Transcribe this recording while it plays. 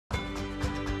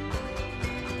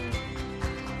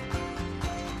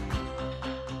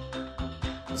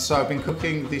So I've been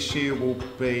cooking. This year will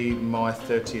be my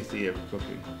 30th year of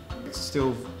cooking.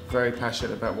 Still very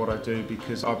passionate about what I do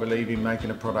because I believe in making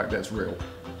a product that's real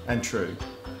and true.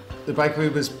 The bakery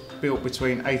was built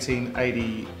between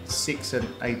 1886 and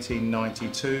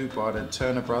 1892 by the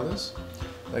Turner brothers.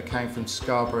 They came from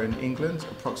Scarborough in England,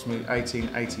 approximately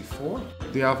 1884.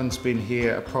 The oven's been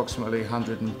here approximately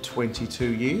 122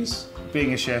 years.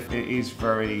 Being a chef, it is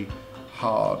very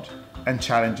hard and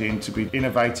challenging to be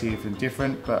innovative and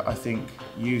different, but I think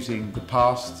using the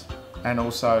past and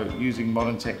also using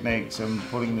modern techniques and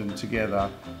putting them together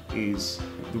is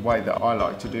the way that I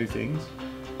like to do things.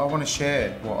 I want to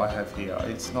share what I have here.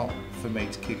 It's not for me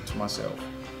to keep to myself.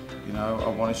 You know, I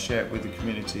want to share it with the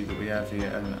community that we have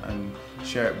here and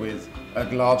share it with a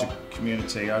larger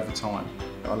community over time.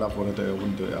 I love what I do, I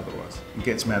wouldn't do it otherwise. It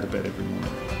gets me out of bed every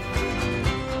morning.